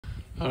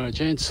Alright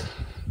gents,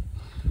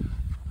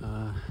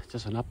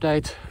 just an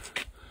update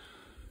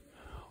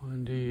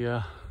on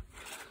the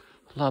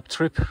lab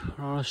trip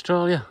around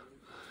Australia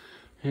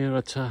here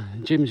at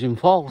Jim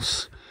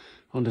Falls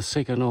on the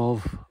 2nd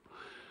of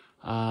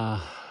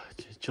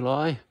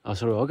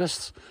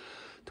August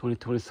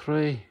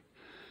 2023.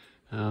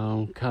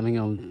 Coming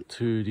on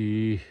to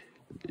the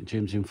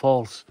Jim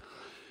Falls.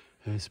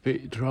 It's a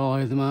bit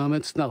dry at the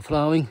moment, it's not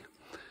flowing.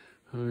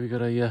 We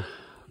got a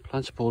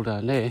plunge pool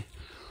down there.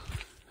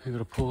 We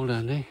got a pool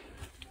down there.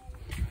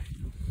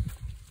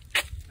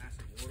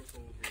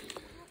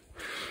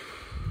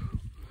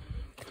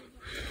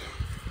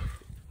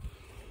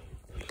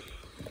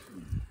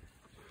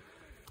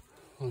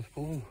 Nice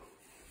pool.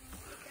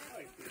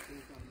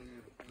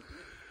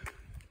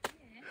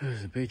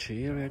 There's a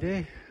beachy area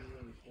there.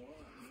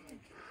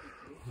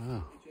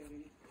 Wow.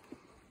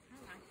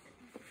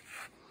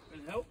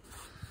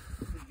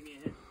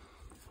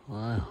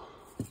 Wow.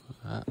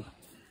 That.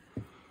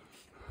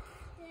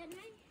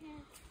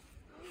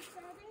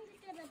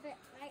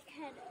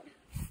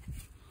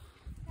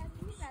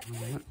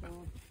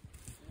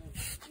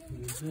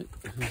 Is it?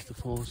 There's the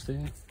falls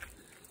there.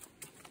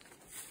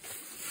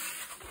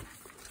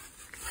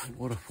 The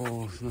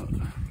waterfall's not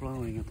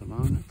flowing at the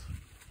moment.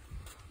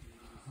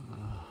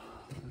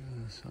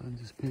 So I'm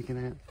just peeking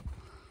out.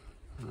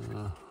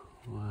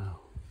 Wow.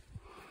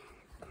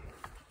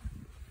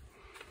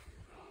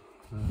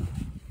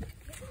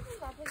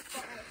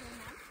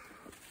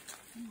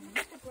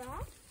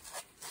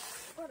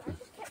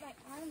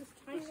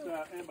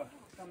 Amber,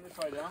 come this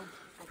way down.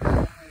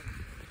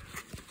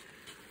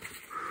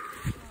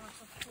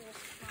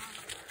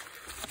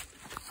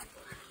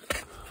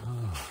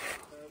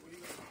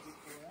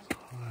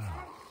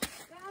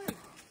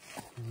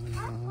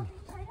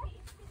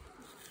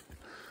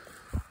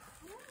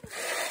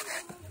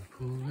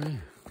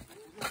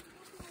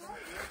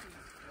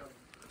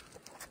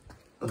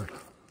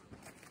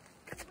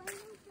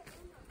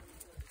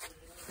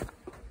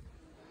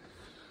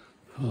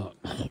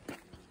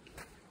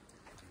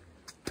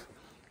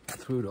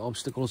 Through the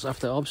obstacles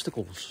after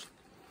obstacles.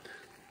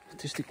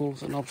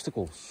 Testicles and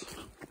obstacles.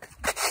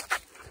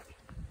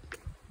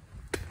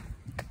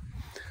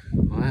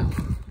 Wow.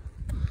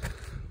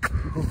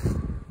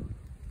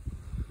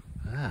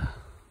 Ah.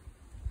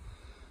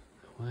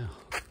 Wow.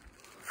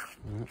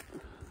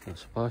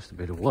 That's supposed to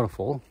be the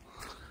waterfall,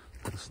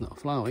 but it's not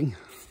flowing.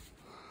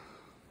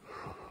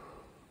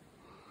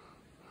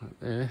 Right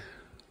there.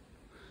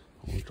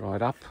 All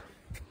dried up.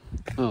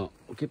 Oh,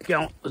 we'll keep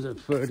going. This is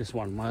the furthest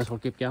one. Might as well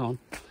keep going.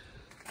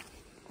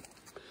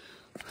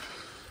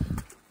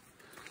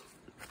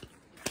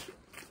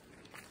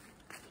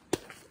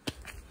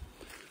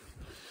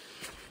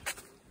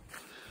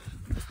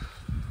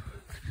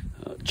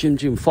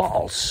 Jim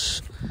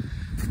Falls,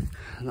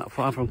 not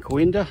far from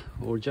Coinda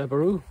or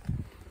Jabiru.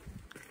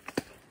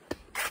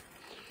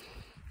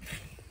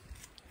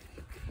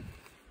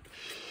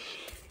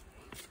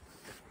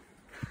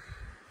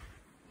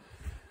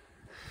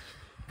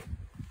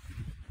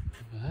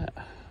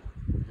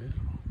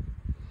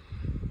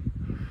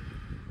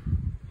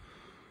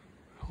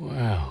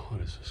 Wow, what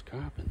is this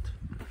carpet?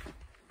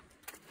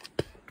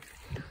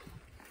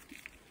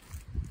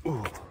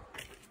 Ooh.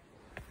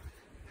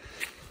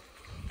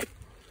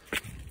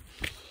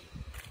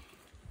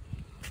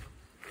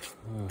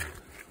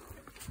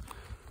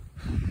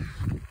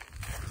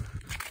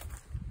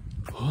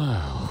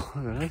 Wow,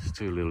 look at those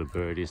two little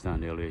birdies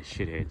down there, little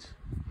shitheads.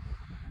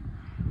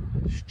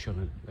 Just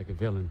chilling like a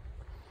villain.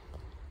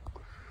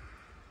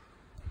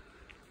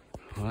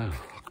 Wow.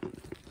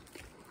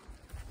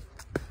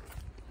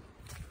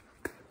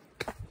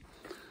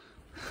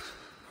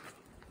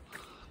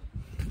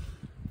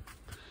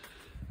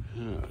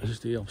 This is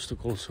the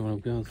obstacles that I'm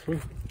going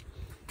through.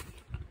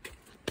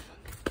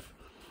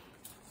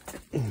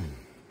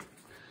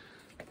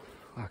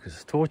 Fuck,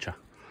 it's torture.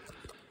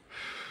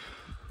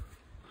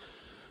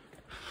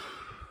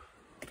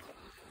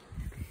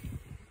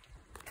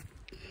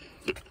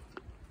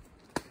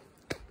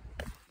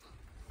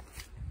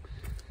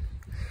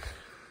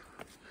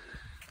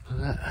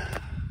 Look at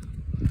that.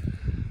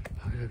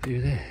 Look at the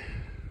view there.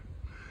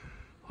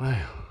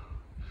 Wow.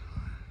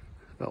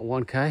 About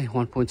 1k,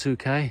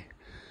 1.2k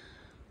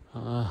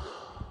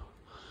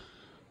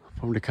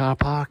from the car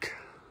park.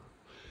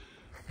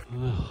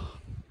 Wow.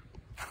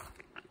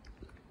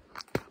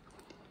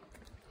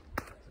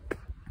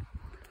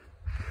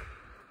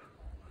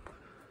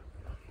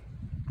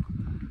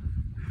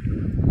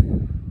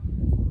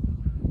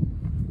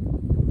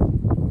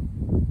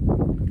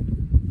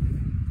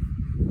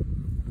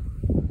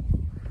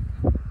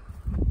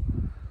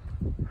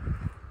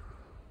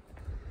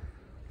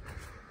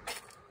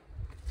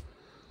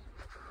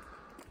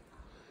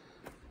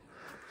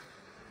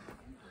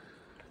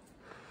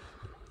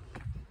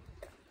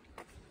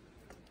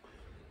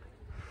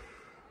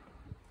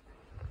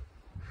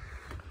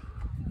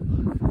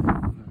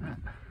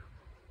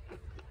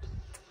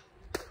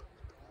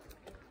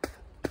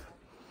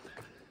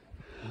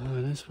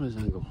 This one is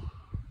angle.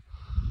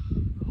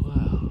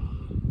 Wow.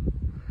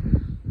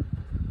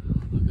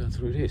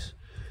 through this.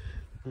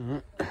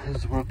 This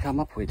is what I come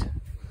up with.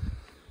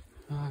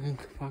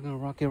 Fucking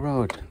rocky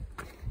road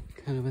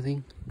kind of a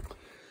thing.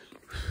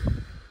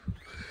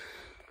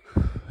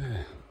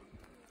 Yeah.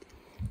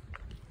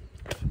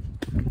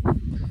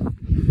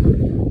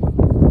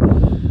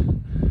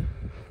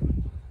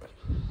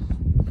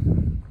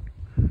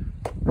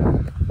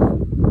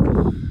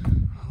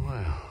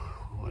 Wow,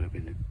 would have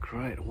been a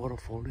great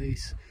waterfall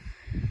these.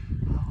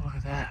 Oh, look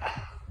at that.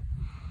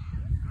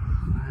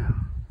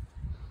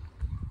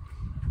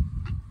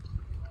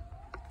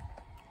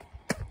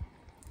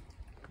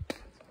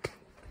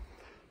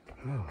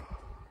 Wow.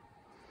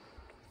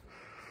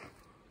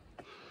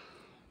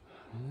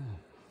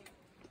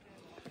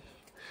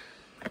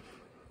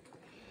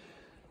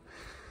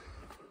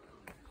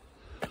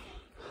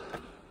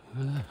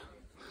 Oh.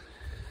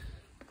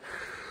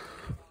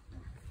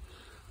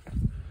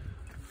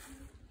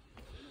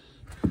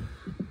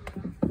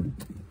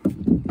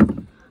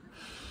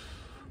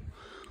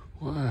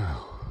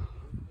 Wow.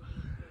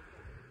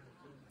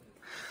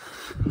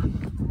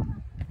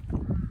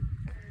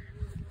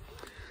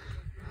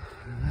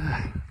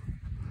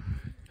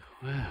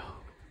 Wow.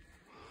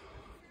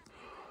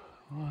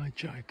 Oh,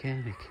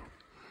 gigantic.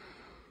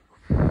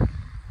 Wow.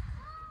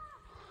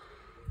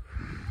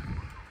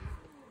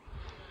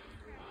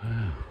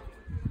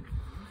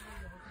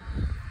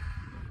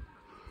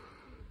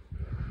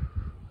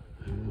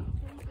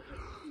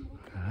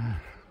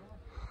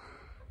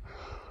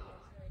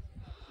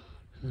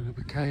 There's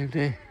a cave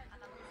there.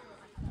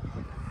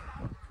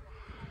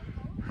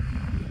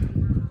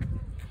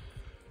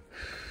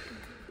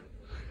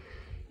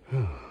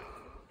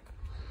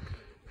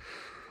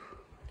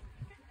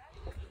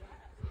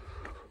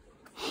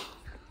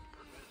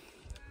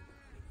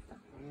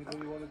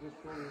 Anybody want to just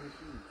throw your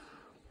machine?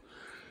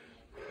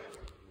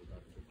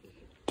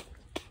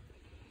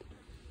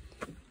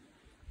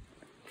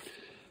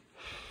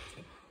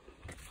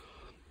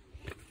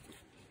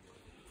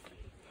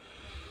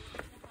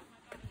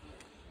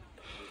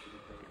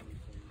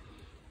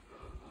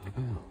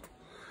 Wow.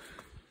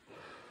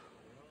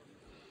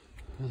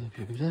 There's a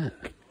view of that.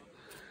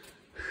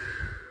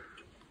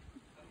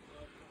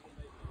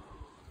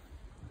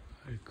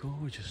 Very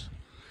gorgeous.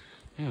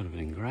 Yeah, it would have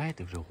been great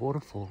if the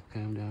waterfall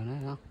came down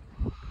there, huh?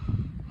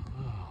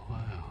 Oh,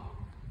 wow.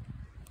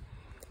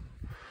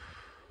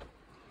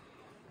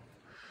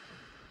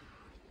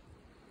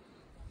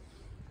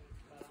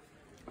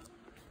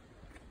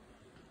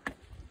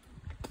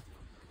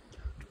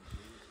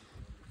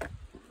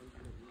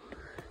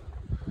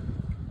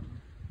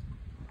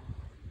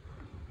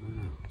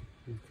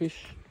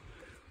 Fish,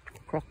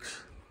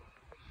 crocs.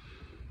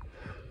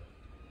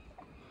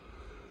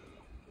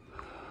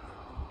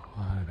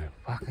 Oh, it'd be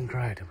fucking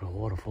great if the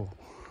waterfall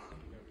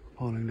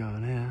falling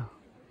down here.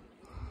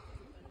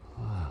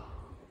 Wow.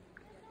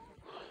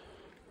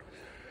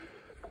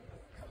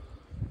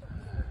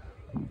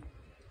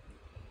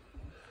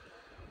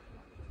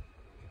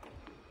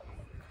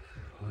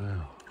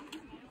 Wow.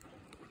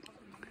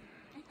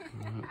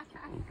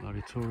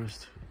 Bloody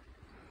tourist.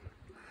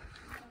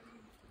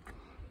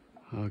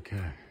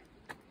 Okay.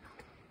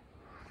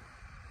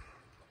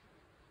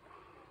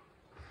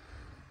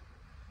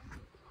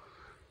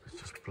 It's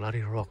just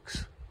bloody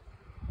rocks.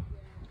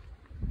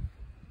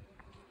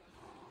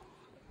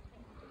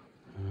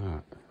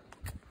 Alright.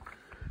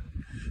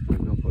 Should I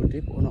go for a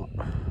dip or not?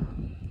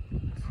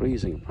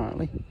 Freezing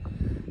apparently.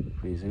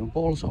 Freezing and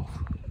balls off.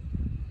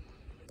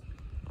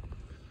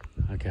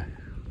 Okay.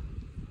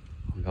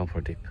 I'm going for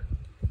a dip.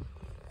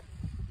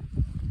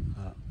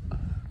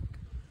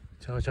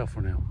 Charge off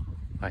for now.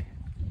 Bye.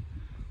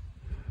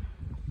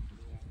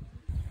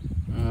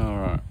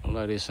 Alright,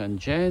 ladies and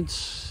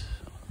gents,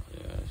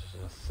 it's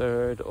the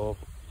 3rd of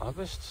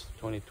August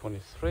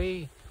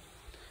 2023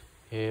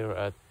 here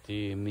at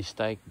the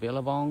Mistake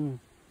Billabong,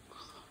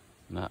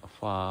 not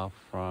far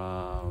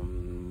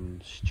from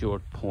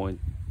Stewart Point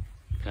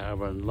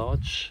Caravan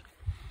Lodge,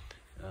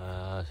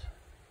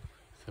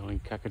 still in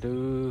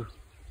Kakadu,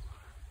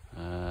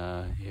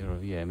 here,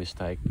 yeah,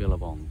 Mistake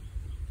Billabong.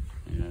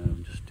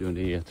 I'm just doing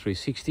the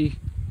 360.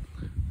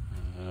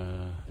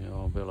 The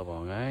old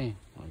Billabong, eh?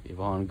 Like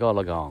Yvonne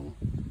Gollagong.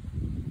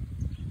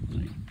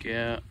 Like,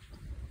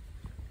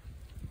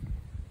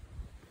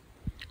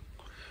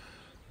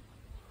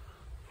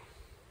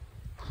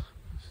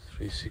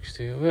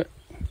 360 of it.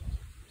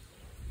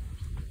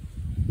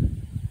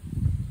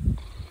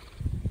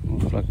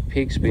 Looks like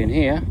pigs been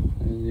here.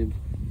 And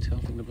they're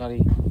tilting the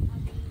bloody.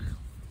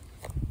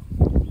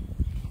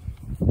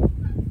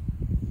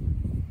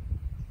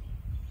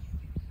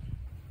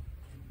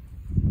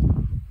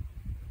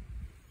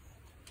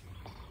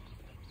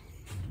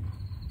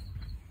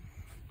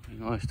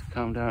 Nice to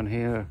come down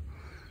here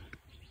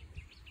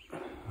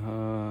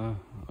at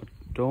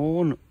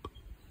dawn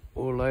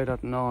or late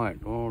at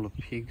night. All the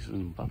pigs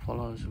and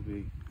buffaloes will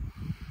be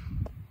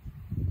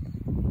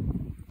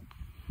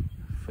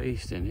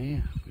feasting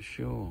here for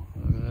sure.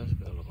 Look at that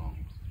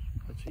billabong.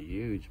 That's a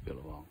huge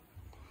billabong.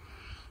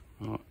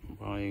 Right,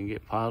 probably you can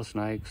get pale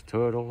snakes,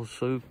 turtle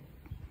soup.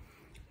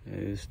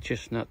 There's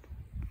chestnut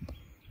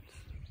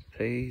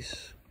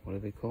peas,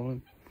 whatever you call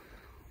them.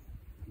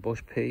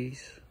 Bush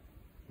peas,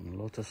 and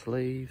lotus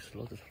leaves,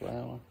 lotus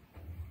flower.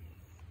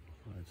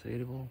 It's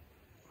edible.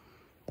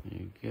 There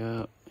you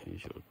go.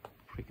 Here's your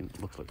freaking,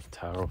 looks like a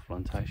taro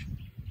plantation.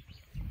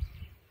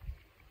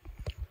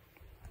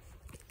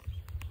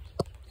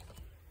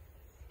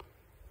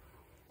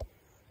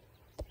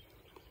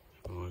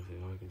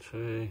 Everything I can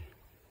see.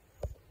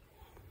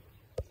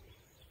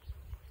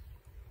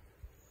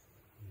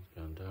 It's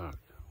gone dark.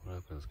 What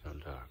happened? It's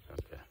gone dark.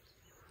 Okay. I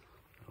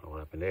don't know what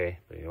happened there,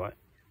 but anyway.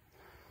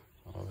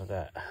 Look at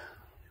that.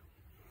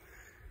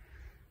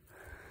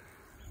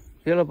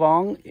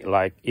 Billabong,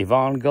 like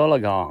Yvonne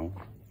Goolagong.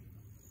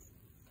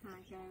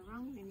 Can't go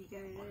wrong when you go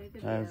to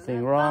the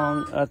Nothing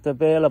wrong at the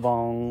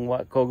Billabong.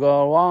 What could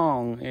go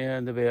wrong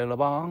in the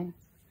Billabong?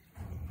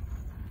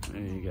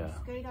 There you go.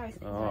 Mosquitoes.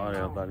 Oh,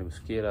 they're bloody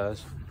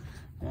mosquitoes.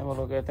 Have a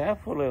look at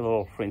that for a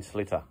little French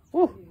litter.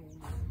 Woo!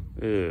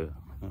 Yeah,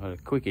 got a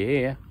quickie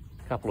here.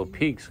 Couple of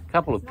pigs.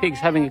 Couple of pigs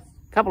having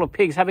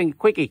a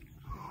quickie.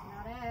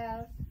 Not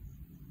ours.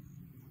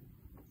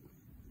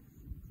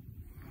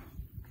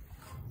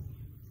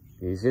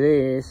 Yes, it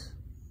is.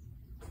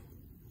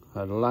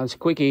 Had a lunch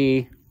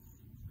quickie.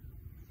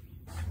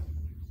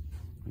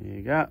 There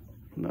you go.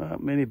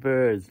 Not many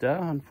birds though,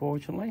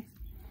 unfortunately.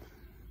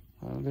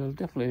 There'll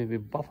definitely be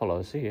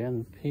buffaloes here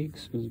and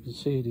pigs, because you can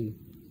see the.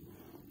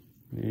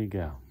 There you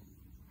go.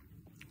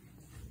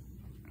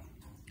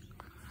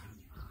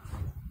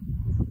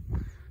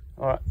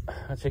 Alright,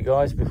 that's it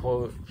guys,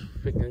 before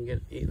we can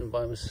get eaten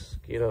by a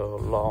mosquito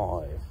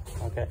alive.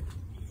 Okay.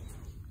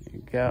 There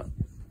you go.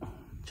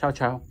 Ciao,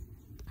 ciao.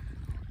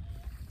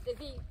 Does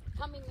he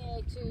come in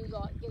there to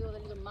like get all the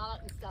little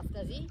mullet and stuff,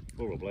 does he?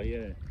 Probably,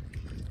 yeah.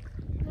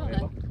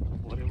 Whatever.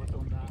 Whatever's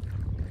on that.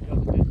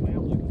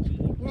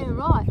 Yeah,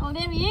 right. Oh,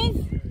 there he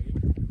is.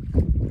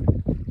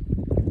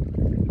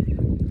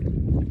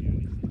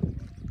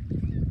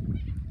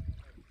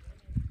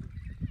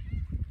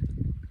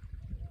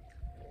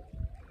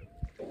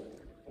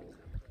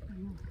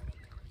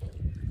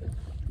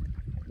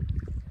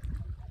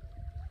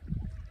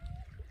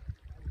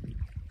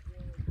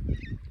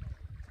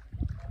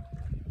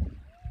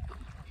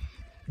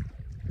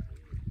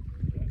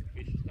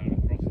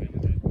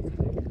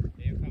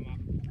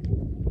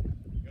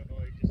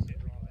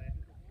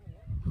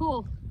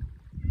 Cool.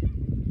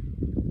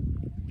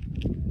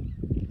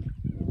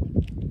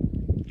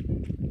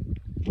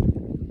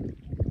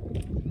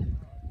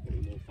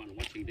 Probably more fun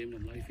watching them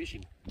than lay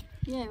fishing.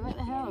 Yeah, what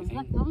the hell?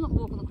 Like, I'm not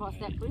walking across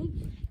that bridge.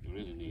 You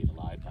really need a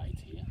lay bait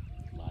here.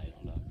 Lay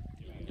on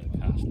a, get a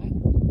cast net.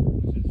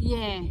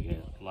 Yeah. Yeah,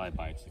 lay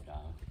baits to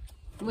go.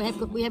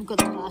 We have got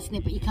the cast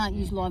net, but you can't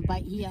use live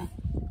bait here.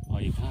 Oh,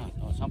 you can't?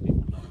 Oh, some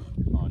people don't.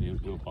 Oh,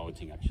 they were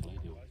boating actually.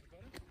 They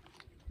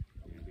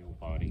were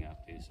boating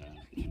out there, so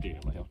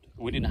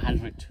within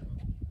 100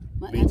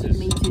 100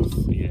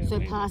 metres. Yeah, So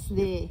meters. past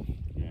there.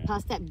 Yeah.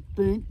 Past that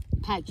burnt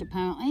patch,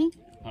 apparently.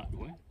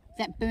 Where?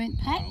 That burnt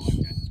patch. Oh,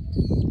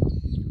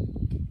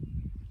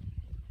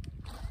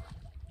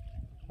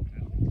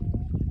 okay.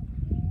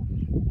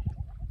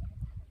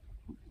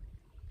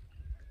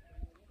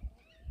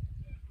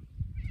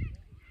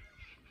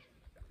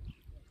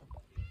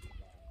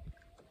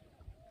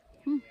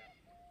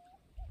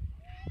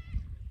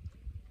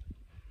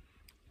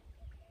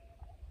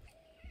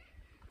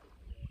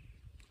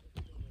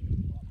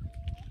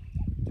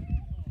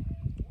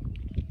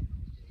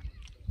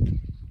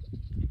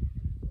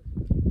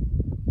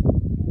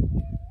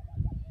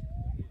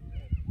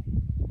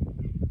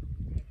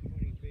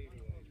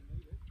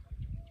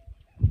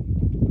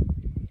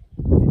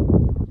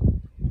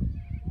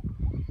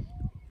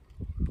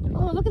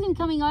 Oh, look at him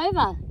coming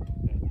over.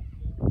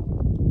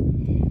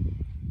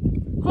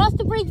 Cross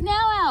the bridge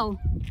now, Al.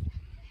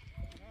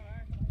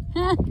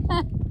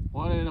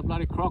 Why did a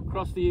bloody croc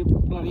cross the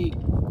bloody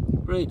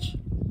bridge?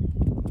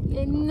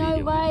 In no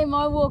way am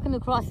I walking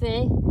across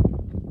there.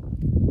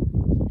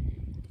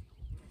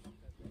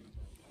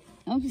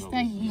 I'll just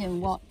stay here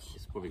and watch.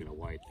 It's probably going to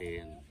wait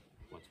there and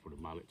watch for the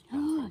mullet to Oh,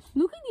 come across.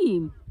 look at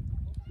him.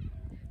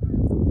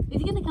 Is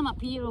he going to come up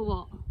here or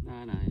what? No,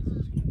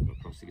 it's just going to go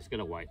across. It's going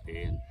to wait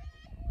there, and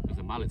because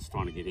the mullet's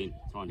trying to get into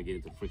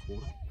the fresh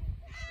water.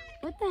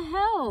 What the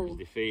hell?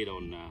 They feed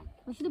on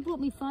I should have brought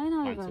my phone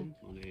over. plankton,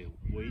 on their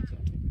weeds.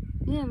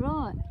 Yeah,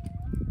 right.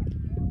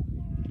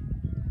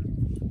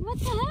 What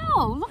the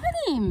hell? Look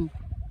at him.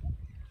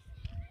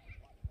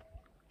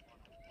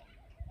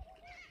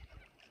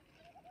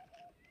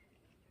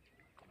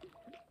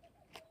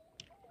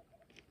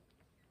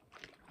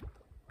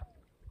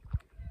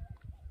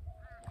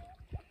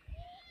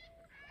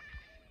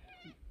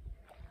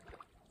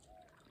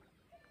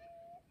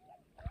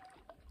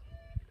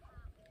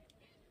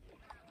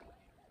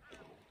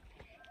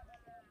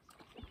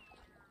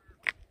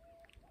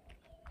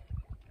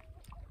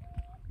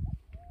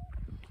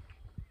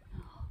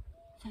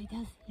 So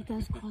he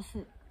does cross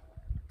it.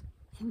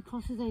 So he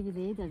crosses over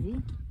there, does he?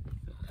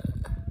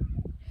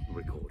 I'm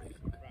recording it.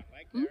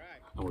 Hmm?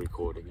 I'm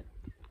recording it.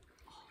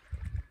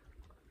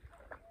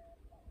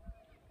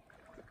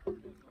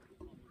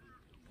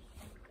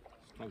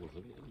 struggles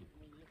with it, isn't it?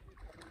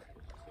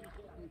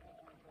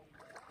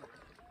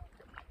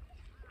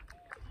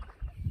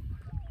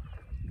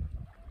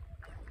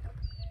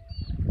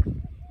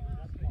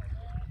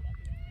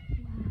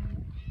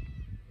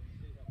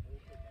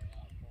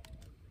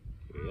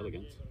 Very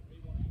elegant.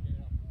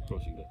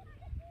 Crossing it.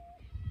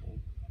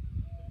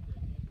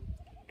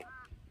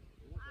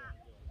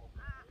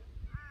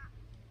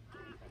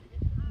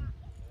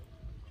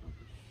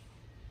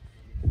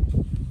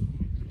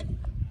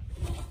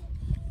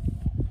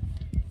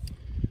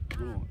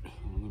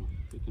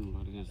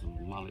 There's a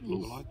mullet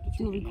lookalike.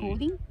 Still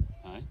recording?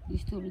 Hey? You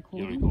still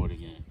recording? You're recording,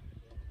 yeah.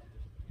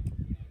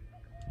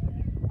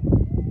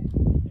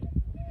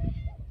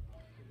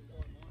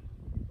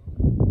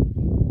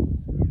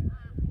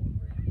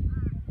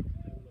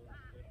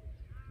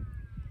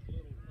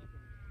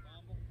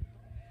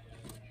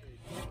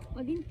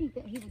 I didn't think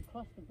that he would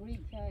cross the bridge,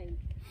 eh?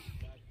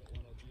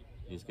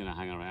 He's going to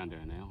hang around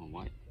there now and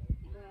wait.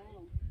 Wow.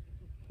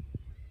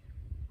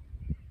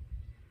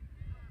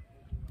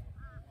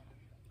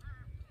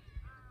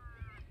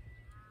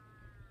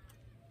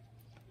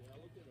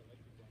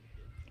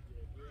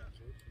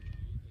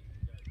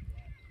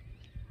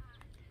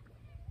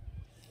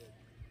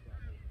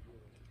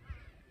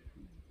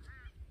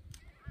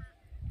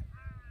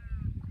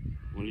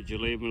 When did you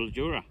leave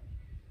Mildura?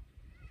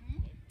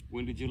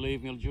 When did you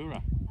leave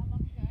Mildura?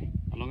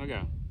 How long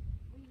ago?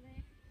 We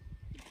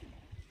left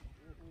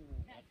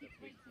about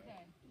 6 weeks ago.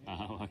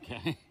 Oh,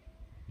 okay.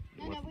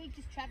 No, we're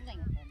just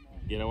travelling.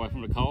 Get away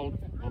from the cold,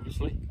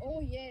 obviously.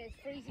 Oh yeah, it's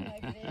freezing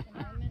over there at the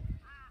moment.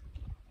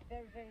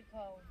 Very, very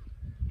cold.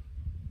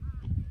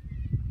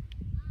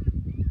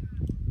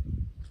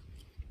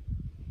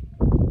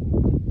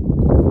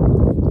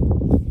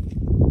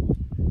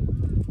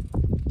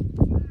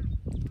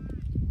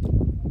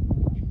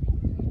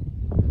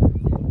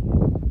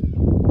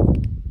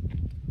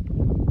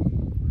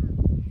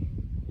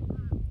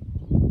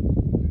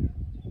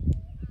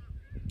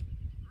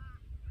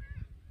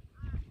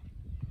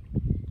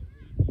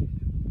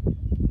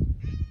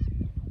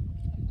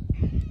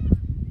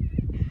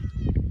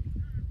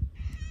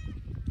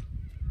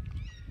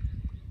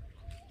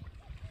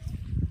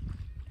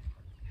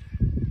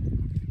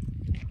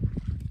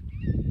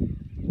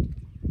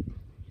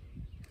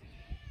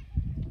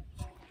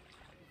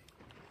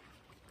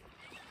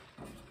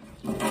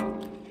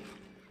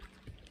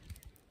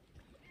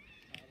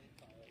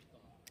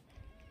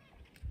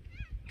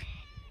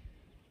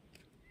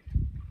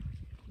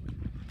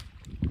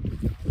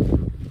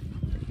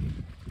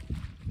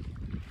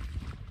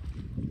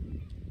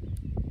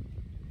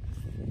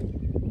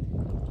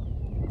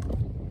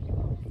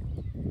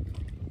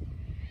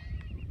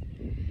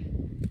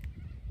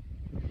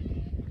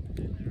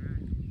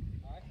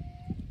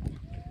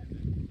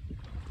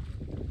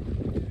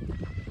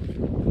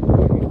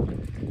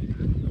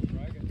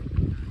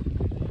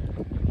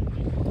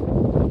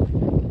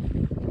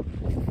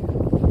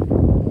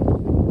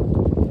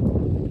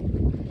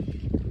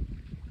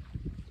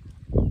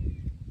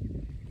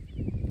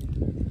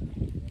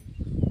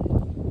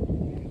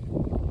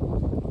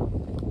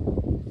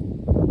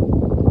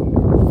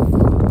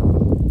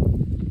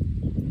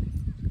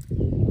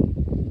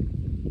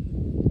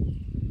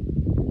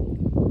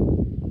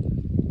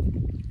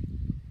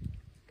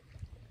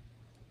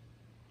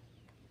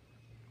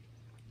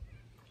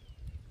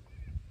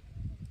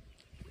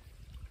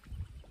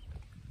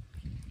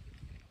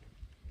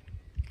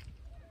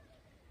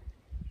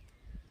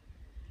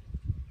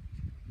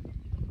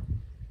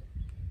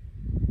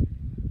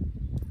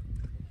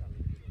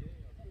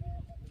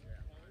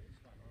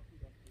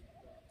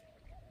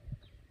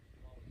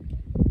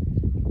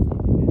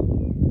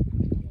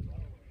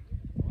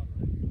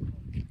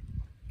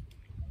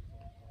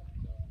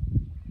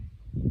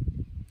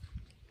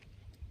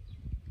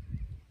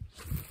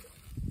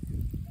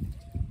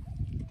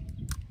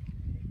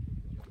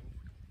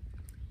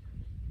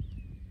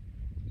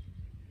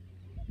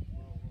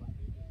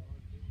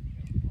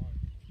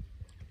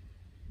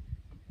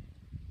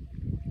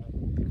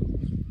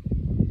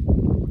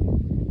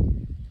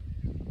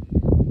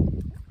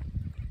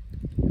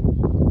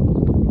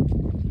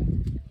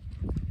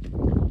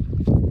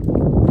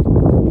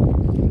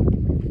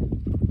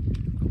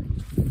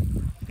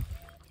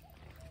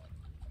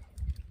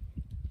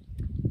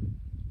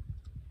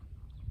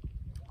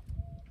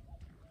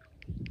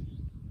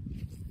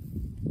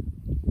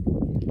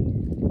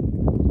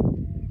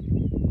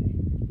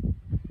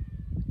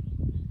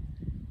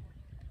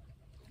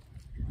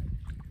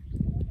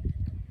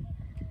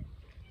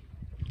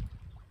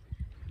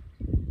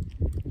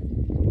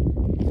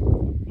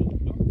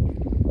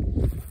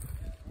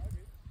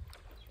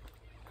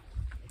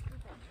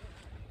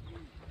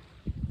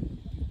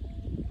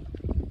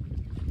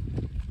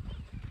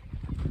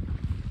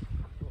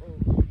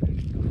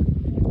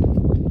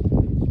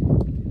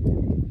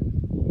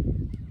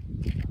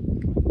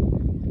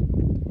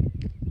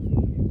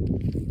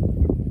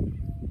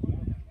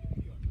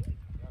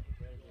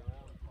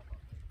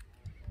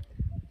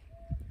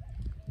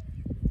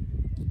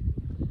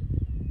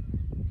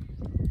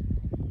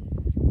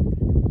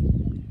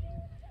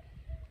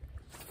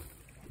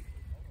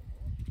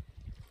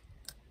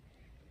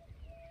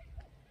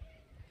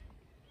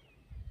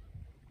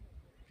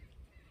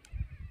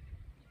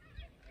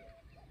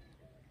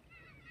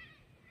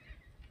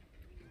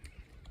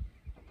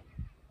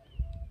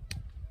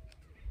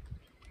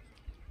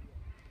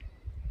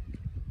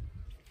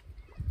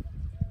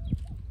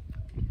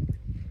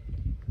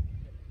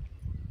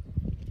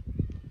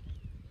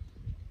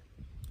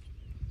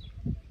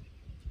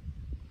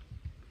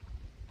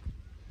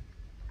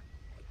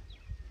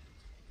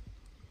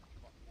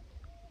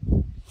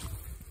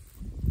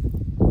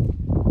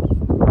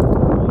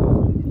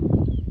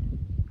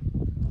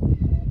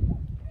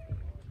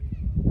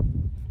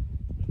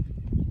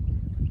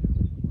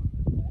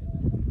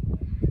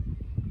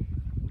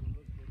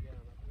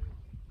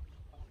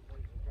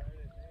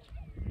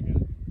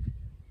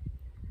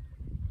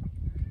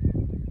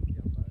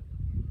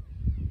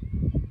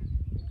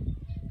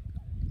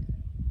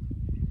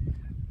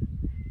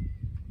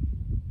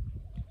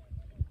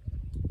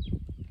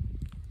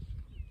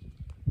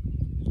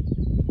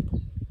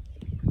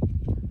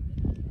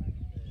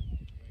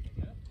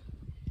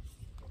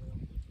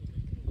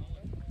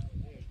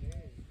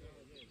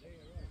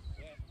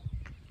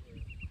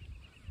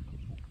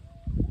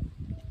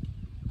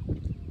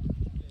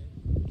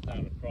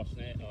 across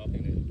there. Oh, I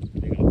think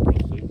they're going to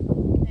cross soon.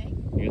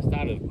 Yeah, it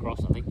started to cross,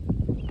 I think.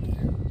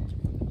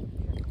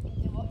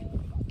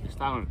 It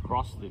started to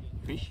cross the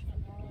fish.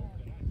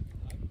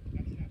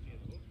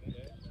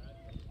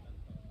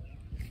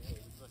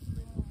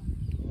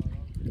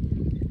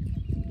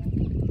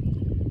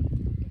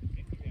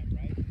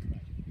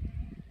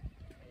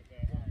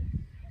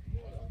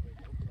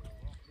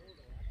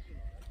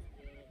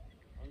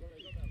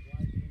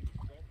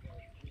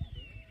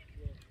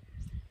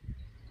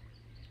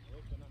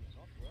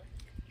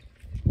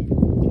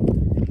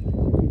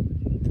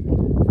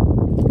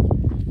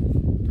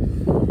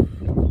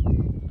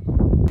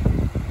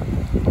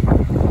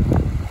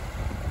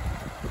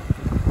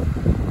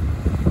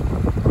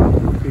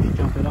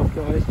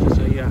 Guys, just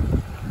an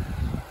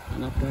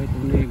update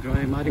on the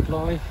grey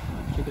multiply.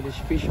 Look at this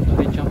fish,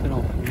 bloody jumping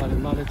off, bloody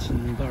mullets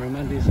and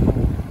barramundi and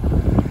all.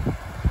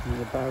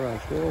 And the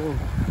barras, oh,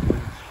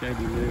 it's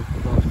shady move,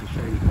 the last is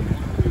shady move.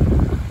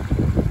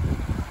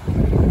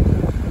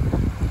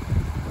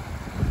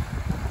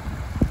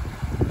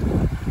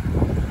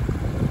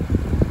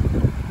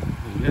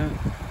 Yeah.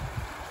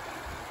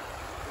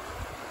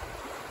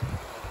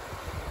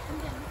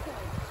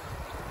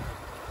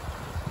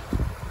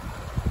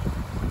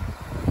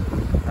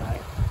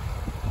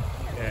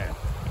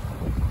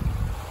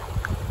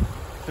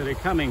 So they're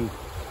coming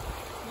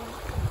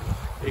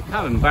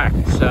back,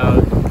 so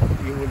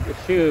you would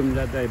assume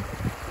that the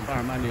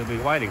barramundi will be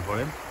waiting for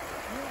him.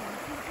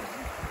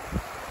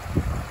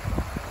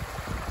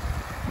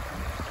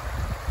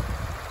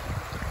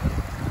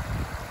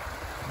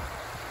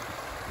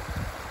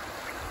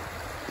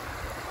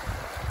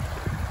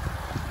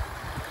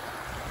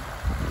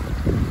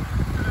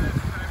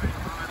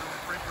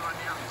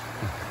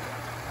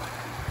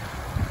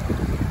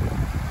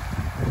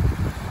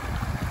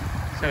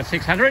 So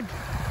 600?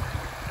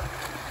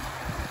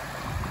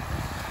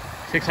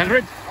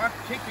 600? I've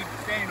kicked him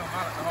standing on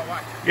mullet the whole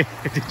way. Yeah,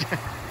 did you?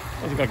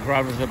 I've got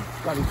grab as a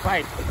bloody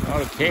bait. I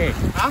don't care.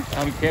 Huh?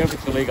 I don't care if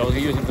it's illegal.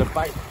 You use it as a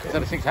bait. Is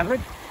that a 600?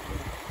 These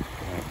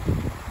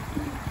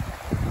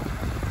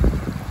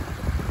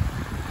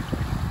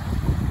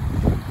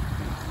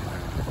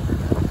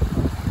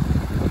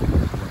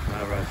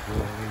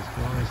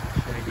guys,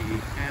 shady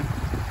camp.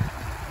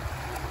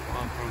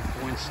 One from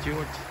Point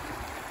Stewart.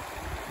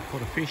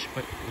 Caught a fish,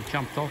 but we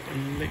jumped off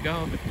and let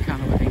go of it,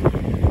 kind of a thing. So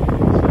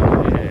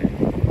yeah,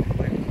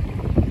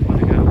 want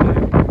to go home.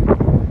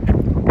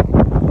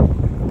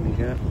 There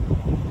you go.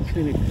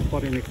 Seen a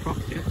spot in the croc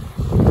yet?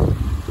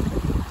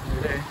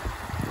 Over there.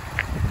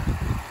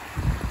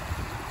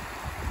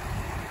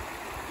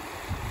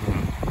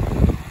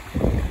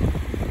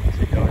 That's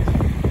it, guys.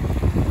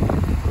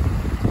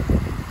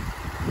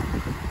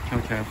 Ciao,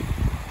 ciao.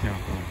 Ciao.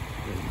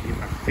 Get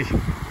back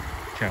fishing.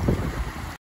 Ciao.